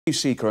You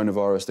see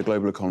coronavirus, the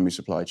global economy,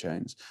 supply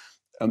chains.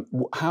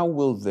 How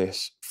will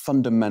this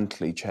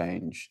fundamentally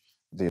change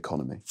the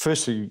economy?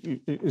 Firstly,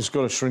 it's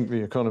got to shrink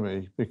the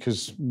economy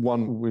because,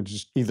 one, we're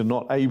just either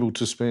not able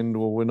to spend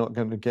or we're not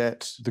going to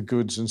get the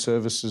goods and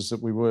services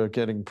that we were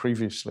getting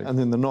previously. And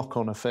then the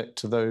knock-on effect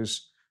to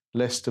those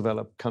less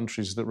developed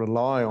countries that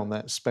rely on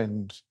that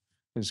spend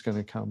is going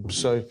to come.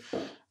 So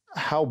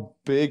how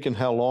big and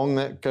how long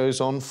that goes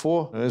on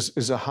for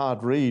is a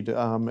hard read.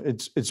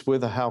 It's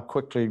whether how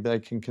quickly they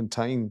can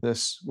contain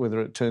this,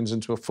 whether it turns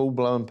into a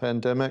full-blown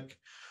pandemic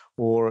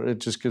or it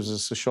just gives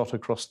us a shot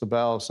across the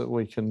bows that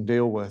we can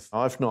deal with.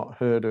 I've not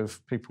heard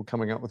of people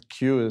coming up with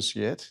cures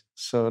yet.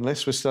 So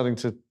unless we're starting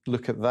to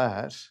look at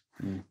that,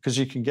 because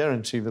you can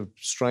guarantee the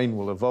strain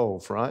will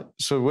evolve, right?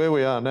 So where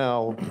we are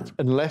now,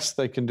 unless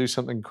they can do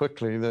something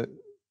quickly, that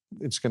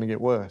it's going to get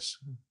worse.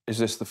 Is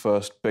this the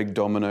first big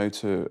domino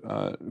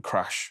to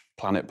crash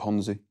Planet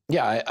Ponzi?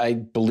 Yeah, I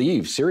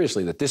believe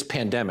seriously that this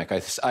pandemic, I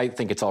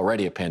think it's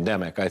already a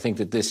pandemic. I think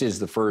that this is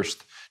the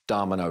first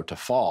domino to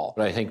fall.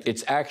 But I think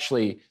it's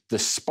actually the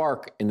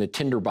spark in the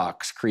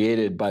tinderbox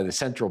created by the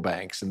central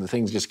banks, and the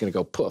thing's just going to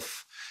go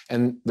poof.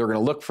 And they're going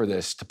to look for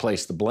this to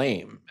place the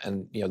blame.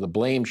 And the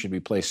blame should be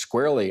placed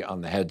squarely on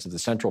the heads of the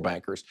central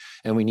bankers.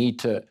 And we need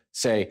to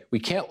say, we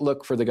can't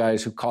look for the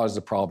guys who caused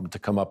the problem to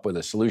come up with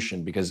a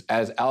solution. Because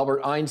as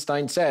Albert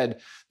Einstein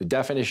said, the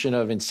definition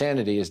of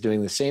insanity is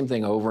doing the same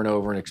thing over and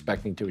over and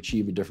expecting to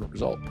achieve a different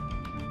result.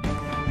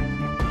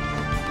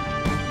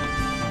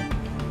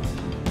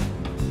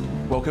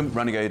 Welcome,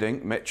 Renegade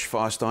Inc. Mitch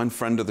Feierstein,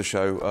 friend of the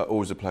show.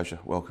 Always a pleasure.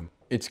 Welcome.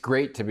 It's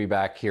great to be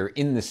back here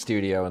in the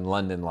studio in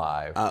London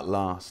Live. At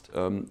last.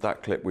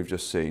 That clip we've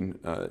just seen,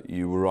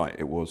 you were right,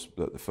 it was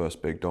the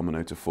first big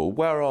domino to fall.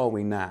 Where are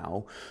we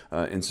now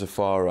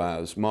insofar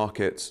as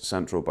markets,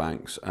 central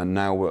banks, and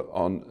now we're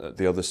on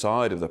the other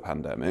side of the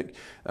pandemic?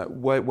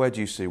 Where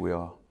do you see we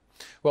are?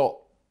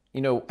 Well,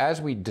 as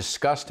we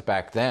discussed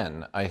back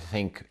then, I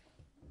think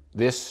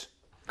this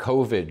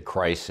COVID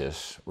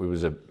crisis, it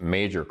was a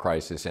major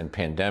crisis and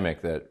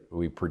pandemic that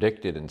we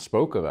predicted and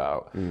spoke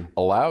about,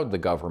 allowed the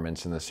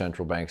governments and the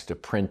central banks to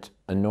print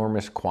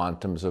enormous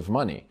quantums of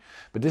money.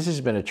 But this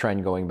has been a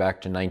trend going back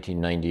to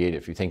 1998,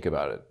 if you think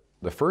about it.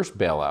 The first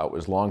bailout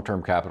was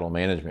long-term capital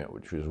management,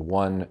 which was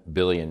 $1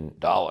 billion.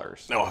 Oh,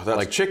 that's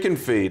like chicken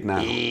feed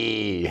now.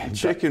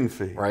 Chicken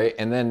feed. Right?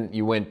 And then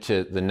you went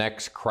to the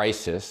next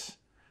crisis,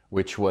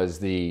 which was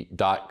the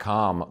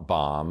dot-com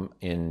bomb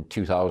in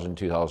 2000,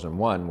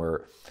 2001,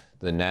 where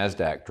the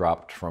NASDAQ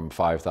dropped from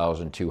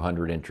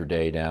 5,200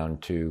 intraday down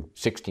to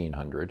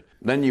 1,600.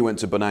 Then you went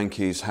to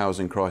Bernanke's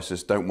housing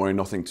crisis, don't worry,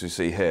 nothing to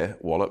see here,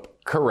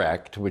 wallop.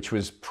 Correct, which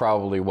was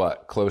probably,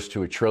 close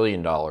to $1 trillion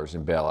in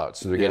bailouts.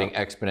 So they're getting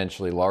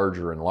exponentially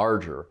larger and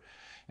larger.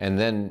 And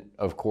then,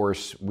 of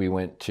course, we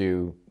went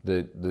to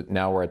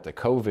now we're at the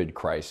COVID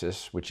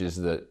crisis, which is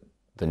the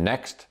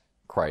next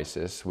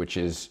crisis, which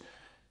is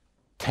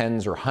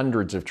tens or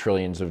hundreds of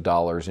trillions of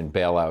dollars in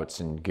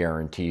bailouts and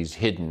guarantees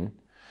hidden.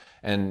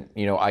 And,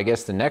 I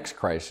guess the next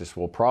crisis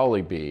will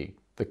probably be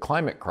the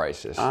climate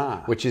crisis,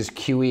 which is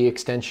QE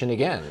extension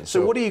again.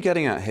 So what are you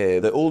getting at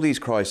here? That all these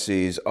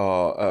crises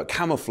are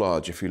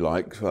camouflage, if you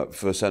like,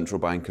 for central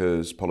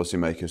bankers,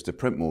 policymakers to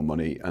print more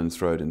money and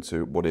throw it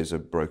into what is a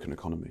broken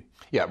economy?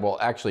 Yeah, well,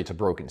 actually, it's a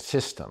broken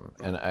system.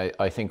 And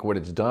I think what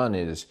it's done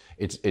is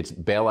it's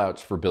bailouts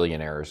for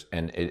billionaires,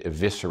 and it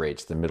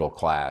eviscerates the middle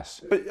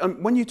class. But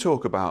when you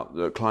talk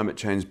about climate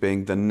change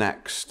being the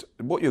next,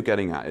 what you're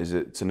getting at is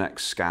it's a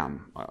next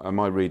scam. Am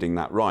I reading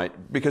that right?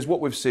 Because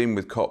what we've seen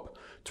with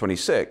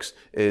COP26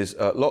 is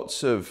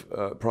lots of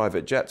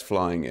private jets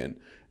flying in.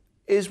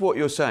 Is what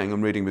you're saying,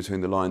 I'm reading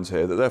between the lines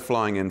here, that they're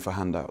flying in for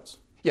handouts?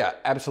 Yeah,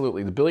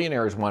 absolutely. The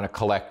billionaires want to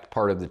collect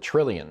part of the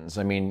trillions.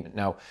 I mean,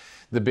 now,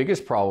 the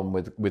biggest problem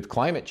with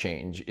climate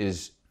change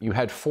is you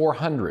had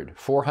 400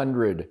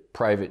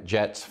 private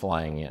jets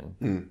flying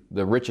in,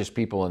 the richest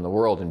people in the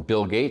world. And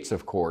Bill Gates,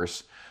 of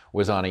course,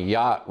 was on a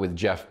yacht with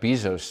Jeff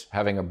Bezos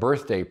having a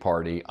birthday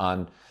party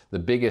on the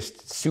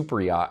biggest super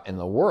yacht in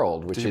the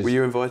world, Were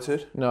you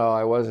invited? No,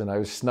 I wasn't. I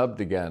was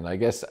snubbed again. I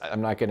guess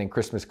I'm not getting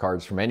Christmas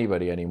cards from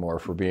anybody anymore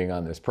for being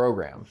on this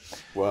program.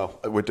 Well,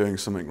 we're doing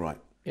something right.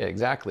 Yeah,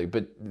 exactly.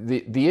 But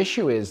the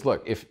issue is,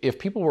 look, if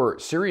people were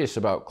serious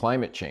about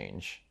climate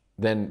change,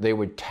 then they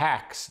would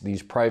tax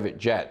these private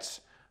jets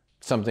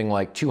something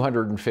like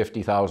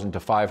 $250,000 to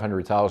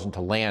 $500,000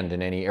 to land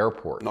in any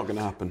airport. Not going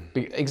to happen.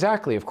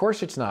 Exactly. Of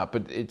course it's not.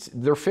 But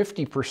they're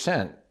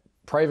 50%.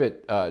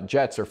 Private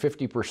jets are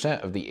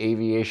 50% of the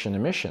aviation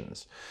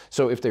emissions.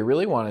 So if they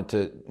really wanted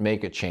to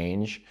make a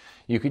change,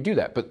 you could do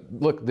that. But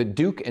look, the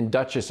Duke and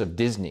Duchess of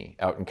Disney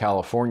out in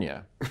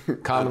California,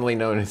 commonly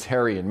known as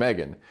Harry and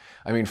Meghan,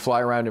 fly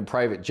around in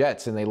private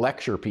jets and they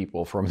lecture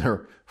people from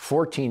their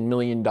 $14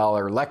 million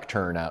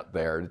lectern out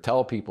there to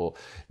tell people,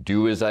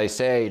 do as I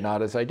say,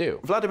 not as I do.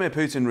 Vladimir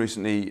Putin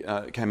recently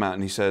came out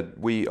and he said,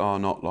 we are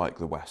not like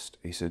the West.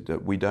 He said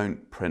that we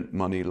don't print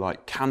money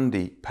like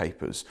candy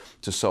papers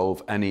to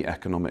solve any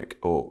economic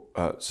or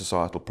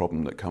societal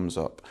problem that comes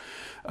up.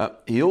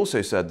 He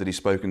also said that he's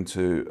spoken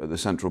to the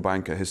central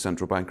banker, his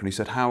central banker, and he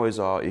said, how is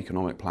our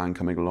economic plan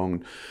coming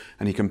along?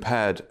 And he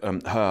compared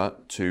her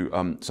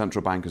to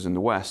central bankers in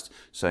the West,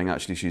 saying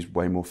actually she's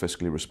way more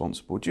fiscally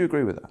responsible. Do you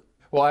agree with that?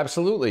 Well,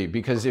 absolutely,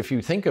 because if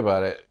you think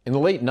about it, in the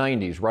late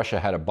 90s, Russia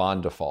had a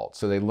bond default,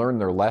 so they learned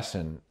their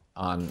lesson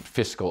on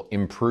fiscal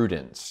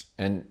imprudence.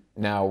 And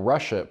now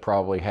Russia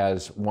probably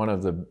has one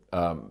of the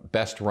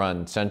best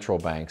run central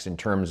banks in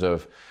terms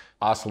of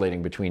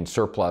oscillating between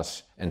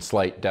surplus and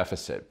slight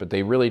deficit, but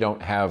they really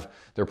don't have,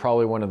 they're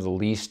probably one of the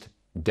least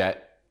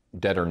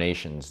debtor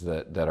nations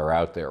that are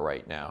out there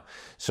right now.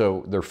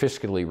 So they're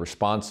fiscally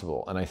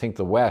responsible. And I think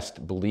the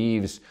West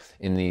believes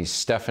in the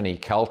Stephanie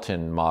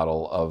Kelton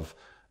model of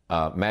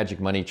magic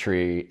money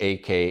tree,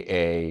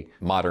 AKA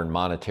modern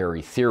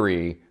monetary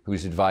theory,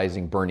 who's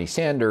advising Bernie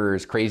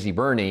Sanders, crazy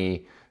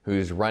Bernie,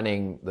 who's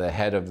running the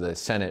head of the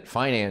Senate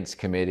Finance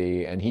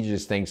Committee, and he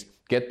just thinks,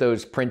 get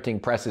those printing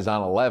presses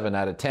on 11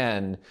 out of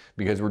 10,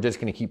 because we're just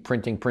going to keep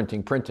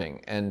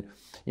printing. And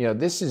you know,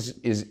 this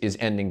is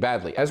ending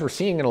badly. As we're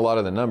seeing in a lot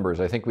of the numbers,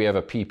 I think we have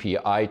a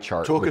PPI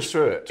chart. Talk us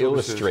through it.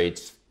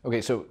 Illustrates.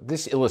 Okay, so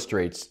this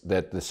illustrates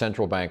that the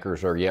central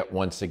bankers are yet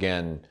once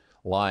again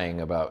lying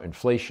about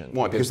inflation.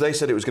 Why? Because they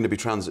said it was going to be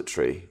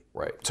transitory.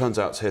 Right. Turns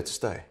out it's here to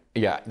stay.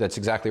 Yeah, that's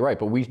exactly right.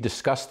 But we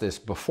discussed this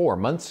before,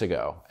 months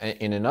ago,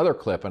 in another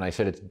clip, and I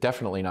said it's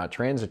definitely not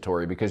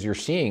transitory because you're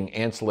seeing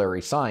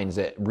ancillary signs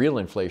that real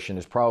inflation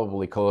is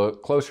probably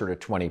closer to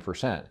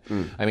 20%.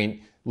 I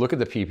mean, look at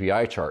the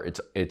PPI chart.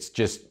 It's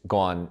just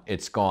gone.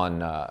 It's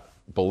gone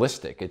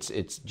ballistic.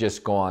 It's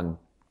just gone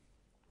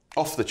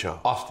off the chart.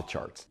 Off the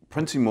charts.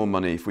 Printing more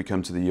money, if we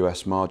come to the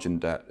US margin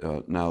debt,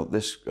 now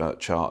this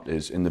chart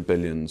is in the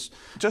billions.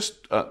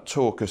 Just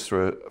talk us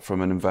through it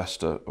from an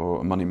investor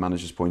or a money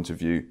manager's point of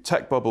view.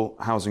 Tech bubble,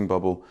 housing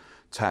bubble,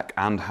 tech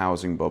and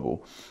housing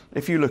bubble.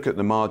 If you look at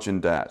the margin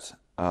debt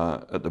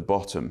at the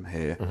bottom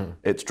here,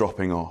 it's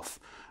dropping off.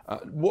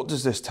 What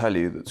does this tell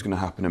you that's going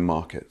to happen in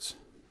markets?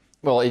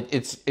 Well,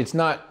 it's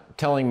not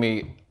telling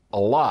me a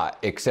lot,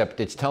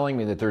 except it's telling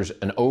me that there's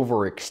an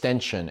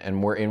overextension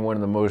and we're in one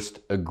of the most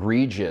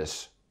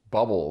egregious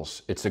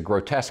bubbles. It's a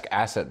grotesque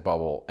asset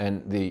bubble,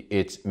 and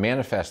it's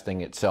manifesting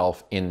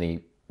itself in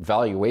the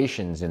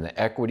valuations in the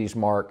equities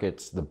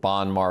markets, the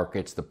bond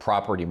markets, the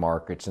property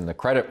markets, and the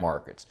credit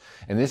markets.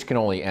 And this can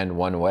only end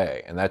one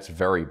way, and that's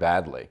very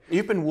badly.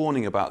 You've been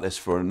warning about this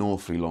for an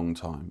awfully long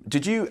time.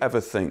 Did you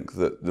ever think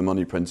that the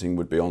money printing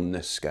would be on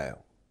this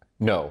scale?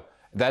 No.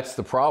 That's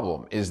the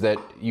problem, is that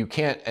you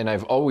can't, and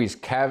I've always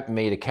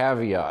made a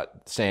caveat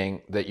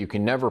saying that you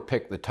can never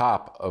pick the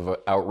top of an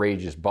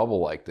outrageous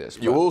bubble like this.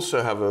 You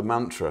also have a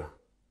mantra.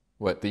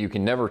 What, that you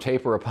can never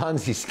taper a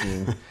Ponzi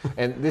scheme.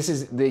 And this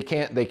is, they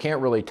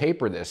can't really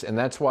taper this. And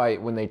that's why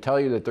when they tell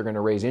you that they're going to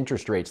raise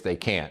interest rates, they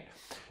can't.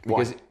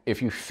 Because if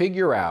you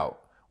figure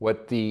out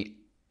what the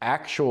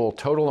actual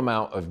total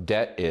amount of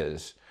debt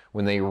is,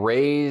 when they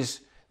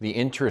raise the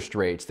interest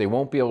rates, they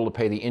won't be able to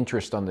pay the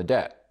interest on the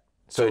debt.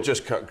 So it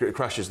just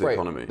crashes the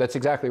economy. That's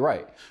exactly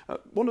right.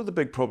 One of the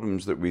big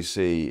problems that we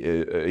see,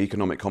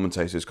 economic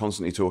commentators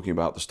constantly talking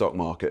about the stock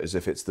market as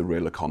if it's the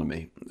real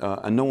economy.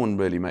 And no one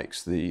really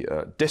makes the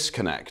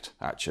disconnect,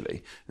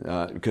 actually,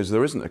 because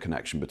there isn't a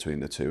connection between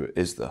the two,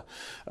 is there?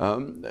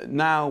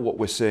 Now what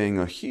we're seeing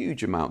are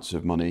huge amounts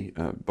of money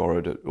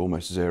borrowed at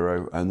almost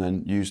zero and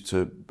then used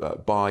to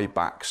buy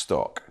back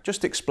stock.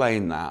 Just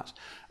explain that.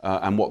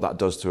 And what that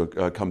does to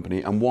a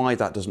company and why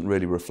that doesn't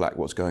really reflect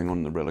what's going on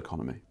in the real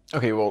economy.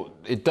 Okay, well,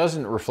 it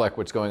doesn't reflect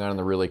what's going on in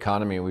the real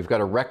economy. We've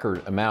got a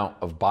record amount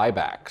of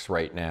buybacks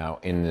right now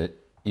in the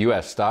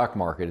U.S. stock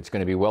market. It's going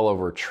to be well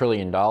over $1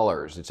 trillion,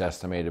 it's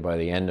estimated, by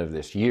the end of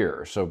this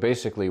year. So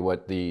basically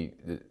what the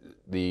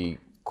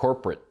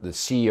corporate, the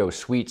CEO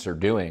suites are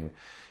doing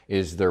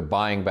is they're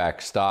buying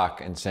back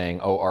stock and saying,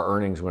 oh, our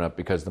earnings went up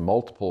because the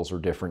multiples are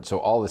different. So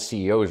all the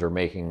CEOs are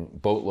making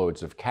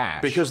boatloads of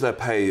cash. Because their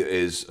pay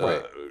is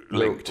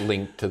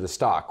linked to the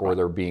stock, or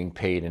they're being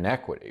paid in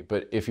equity.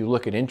 But if you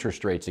look at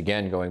interest rates,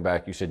 again, going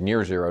back, you said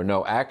near zero.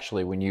 No,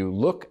 actually, when you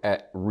look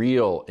at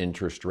real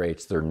interest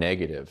rates, they're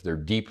negative. They're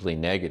deeply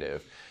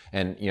negative.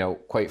 And, you know,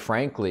 quite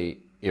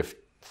frankly, if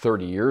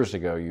 30 years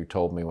ago you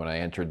told me when I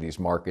entered these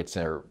markets,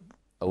 or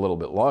a little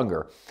bit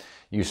longer,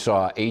 you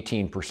saw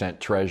 18%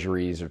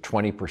 treasuries or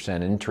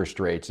 20% interest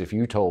rates. If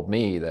you told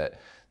me that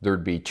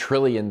there'd be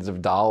trillions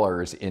of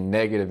dollars in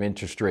negative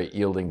interest rate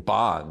yielding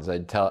bonds,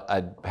 I'd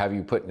have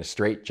you put in a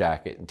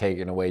straitjacket and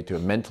taken away to a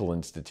mental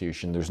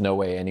institution. There's no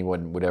way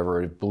anyone would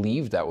ever have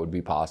believed that would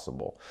be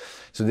possible.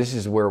 So this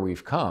is where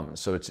we've come.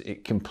 So it's a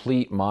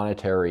complete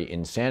monetary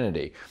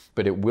insanity,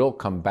 but it will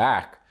come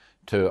back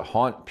to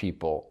haunt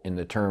people in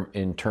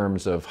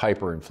terms of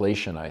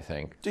hyperinflation, I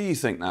think. Do you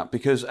think that?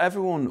 Because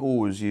everyone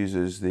always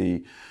uses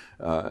the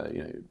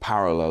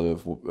parallel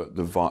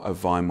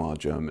of Weimar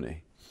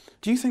Germany.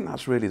 Do you think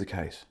that's really the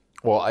case?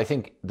 Well, I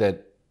think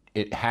that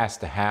it has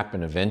to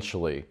happen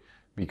eventually,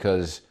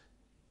 because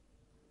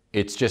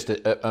It's just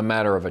a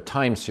matter of a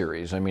time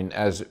series. I mean,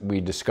 as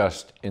we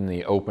discussed in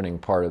the opening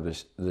part of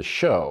the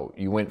show,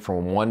 you went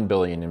from 1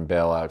 billion in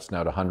bailouts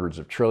now to hundreds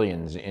of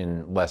trillions in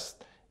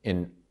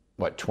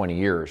what, 20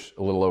 years,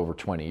 a little over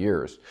 20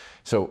 years.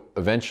 So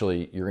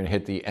eventually you're going to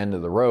hit the end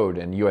of the road,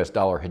 and US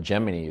dollar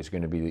hegemony is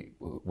going to be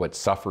what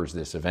suffers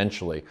this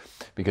eventually,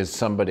 because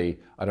somebody,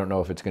 I don't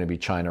know if it's going to be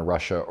China,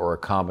 Russia, or a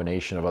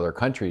combination of other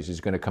countries,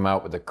 is going to come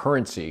out with a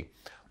currency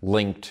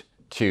linked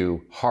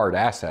to hard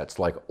assets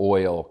like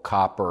oil,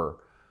 copper,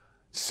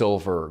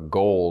 silver,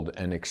 gold,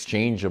 and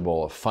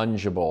exchangeable,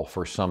 fungible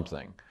for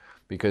something.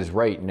 Because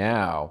right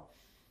now,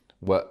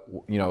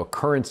 a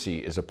currency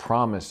is a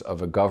promise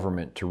of a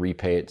government to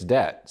repay its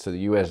debt. So the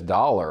US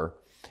dollar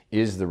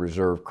is the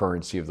reserve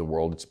currency of the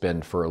world. It's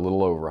been for a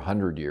little over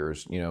 100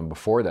 years,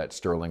 before that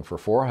sterling for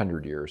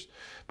 400 years.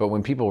 But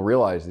when people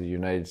realize the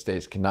United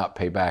States cannot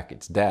pay back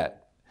its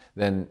debt,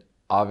 then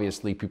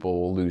obviously people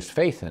will lose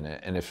faith in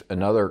it. And if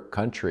another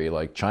country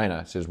like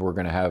China says we're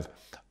going to have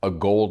a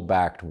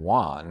gold-backed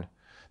yuan,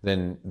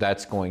 then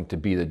that's going to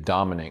be the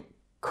dominant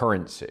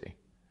currency.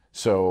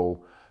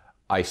 So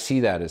I see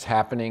that as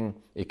happening.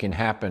 It can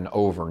happen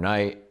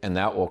overnight, and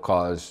that will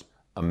cause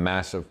a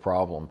massive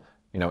problem.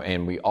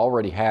 And we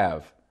already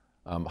have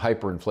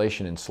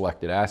hyperinflation in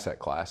selected asset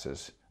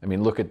classes. I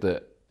mean, look at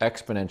the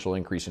exponential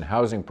increase in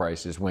housing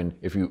prices when,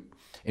 if you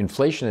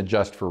inflation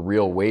adjust for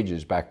real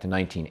wages back to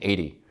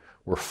 1980,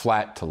 we're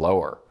flat to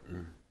lower.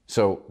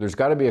 So there's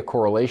got to be a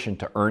correlation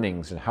to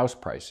earnings and house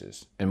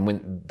prices. And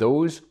when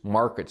those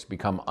markets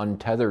become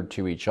untethered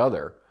to each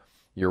other,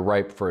 you're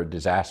ripe for a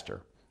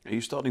disaster. Are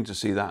you starting to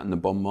see that in the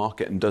bond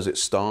market? And does it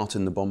start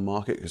in the bond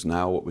market? Because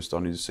now what we're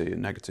starting to see are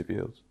negative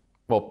yields.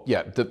 Well,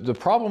 yeah, the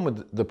problem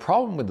with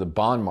the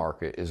bond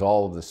market is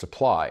all of the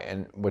supply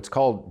and what's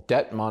called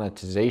debt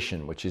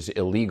monetization, which is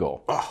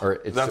illegal.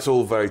 That's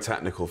all very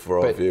technical for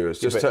our viewers,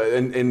 just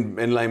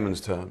in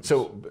layman's terms.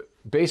 So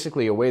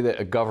basically, a way that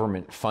a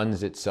government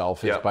funds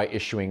itself is by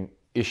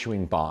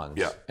issuing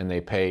bonds, and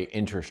they pay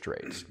interest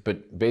rates.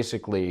 But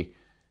basically,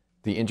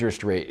 the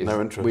interest rate is no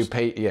interest. We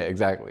pay,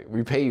 exactly.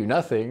 We pay you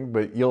nothing,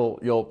 but you'll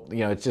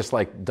it's just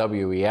like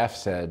WEF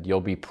said, you'll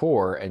be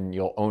poor and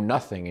you'll own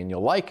nothing and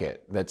you'll like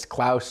it. That's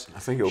Klaus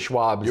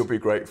Schwab's. You'll be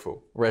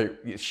grateful. Right,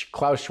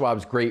 Klaus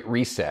Schwab's Great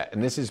Reset,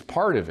 and this is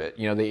part of it.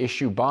 They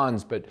issue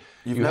bonds, but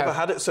you've never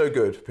had it so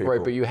good, people.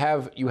 Right, but you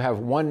have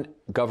one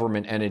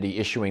government entity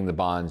issuing the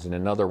bonds and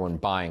another one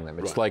buying them.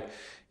 It's like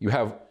you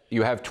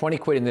have 20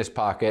 quid in this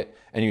pocket,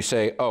 and you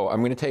say, oh, I'm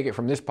going to take it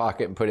from this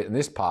pocket and put it in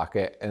this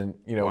pocket, and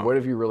what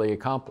have you really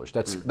accomplished?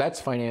 That's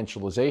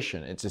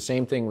financialization. It's the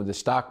same thing with the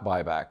stock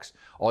buybacks.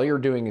 All you're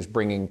doing is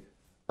bringing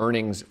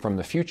earnings from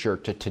the future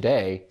to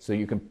today so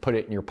you can put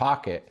it in your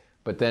pocket,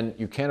 but then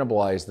you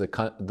cannibalize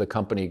the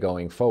company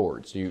going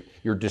forward. So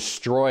you're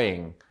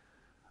destroying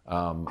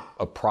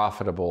a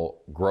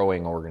profitable,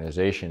 growing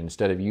organization.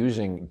 Instead of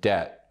using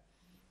debt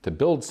to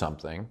build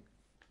something,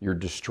 you're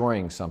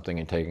destroying something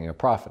and taking a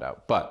profit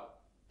out. But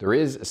there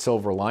is a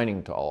silver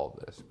lining to all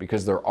of this,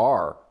 because there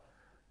are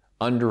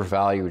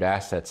undervalued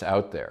assets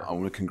out there. I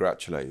want to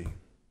congratulate you.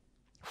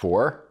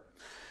 For?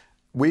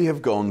 We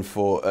have gone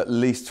for at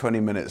least 20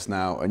 minutes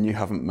now, and you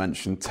haven't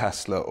mentioned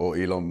Tesla or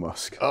Elon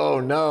Musk. Oh,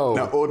 no.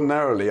 Now,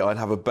 ordinarily, I'd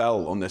have a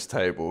bell on this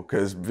table,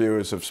 because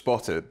viewers have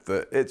spotted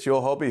that it's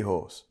your hobby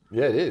horse.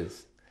 Yeah, it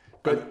is.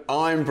 But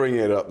I'm bringing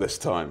it up this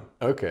time.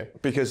 Okay.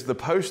 Because the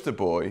poster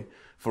boy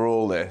for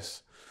all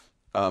this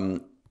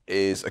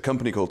is a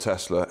company called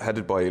Tesla,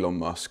 headed by Elon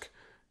Musk.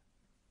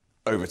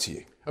 Over to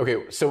you.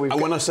 Okay, so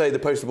And when I say the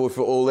poster boy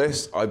for all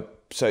this, I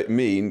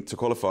mean, to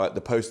qualify it,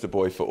 the poster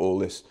boy for all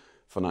this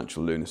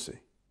financial lunacy.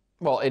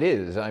 Well, it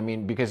is. I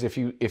mean, because if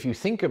you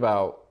think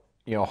about,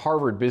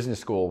 Harvard Business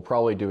School will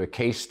probably do a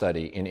case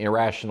study in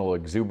irrational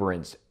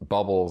exuberance,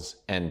 bubbles,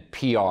 and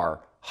PR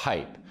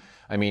hype.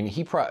 I mean,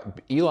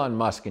 Elon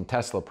Musk and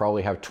Tesla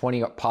probably have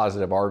 20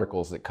 positive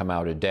articles that come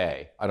out a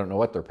day. I don't know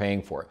what they're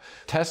paying for it.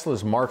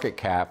 Tesla's market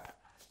cap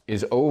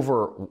is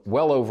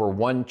well over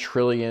 $1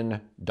 trillion.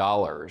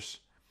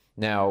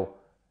 Now,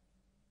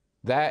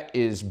 that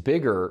is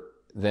bigger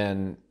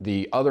than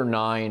the other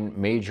 9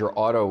 major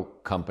auto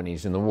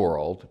companies in the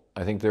world.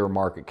 I think their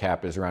market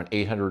cap is around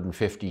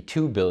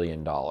 $852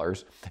 billion,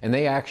 and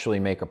they actually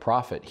make a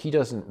profit. He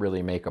doesn't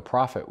really make a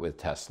profit with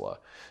Tesla.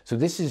 So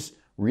this is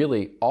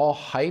really all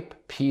hype,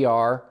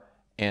 PR,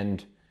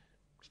 and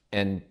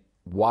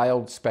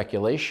wild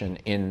speculation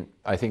in,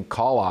 I think,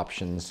 call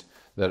options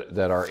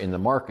that are in the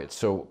market.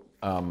 So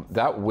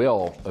that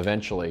will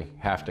eventually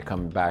have to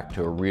come back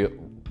to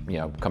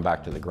come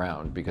back to the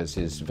ground, because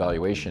his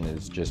valuation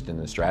is just in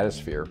the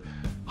stratosphere,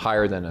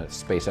 higher than a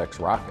SpaceX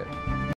rocket.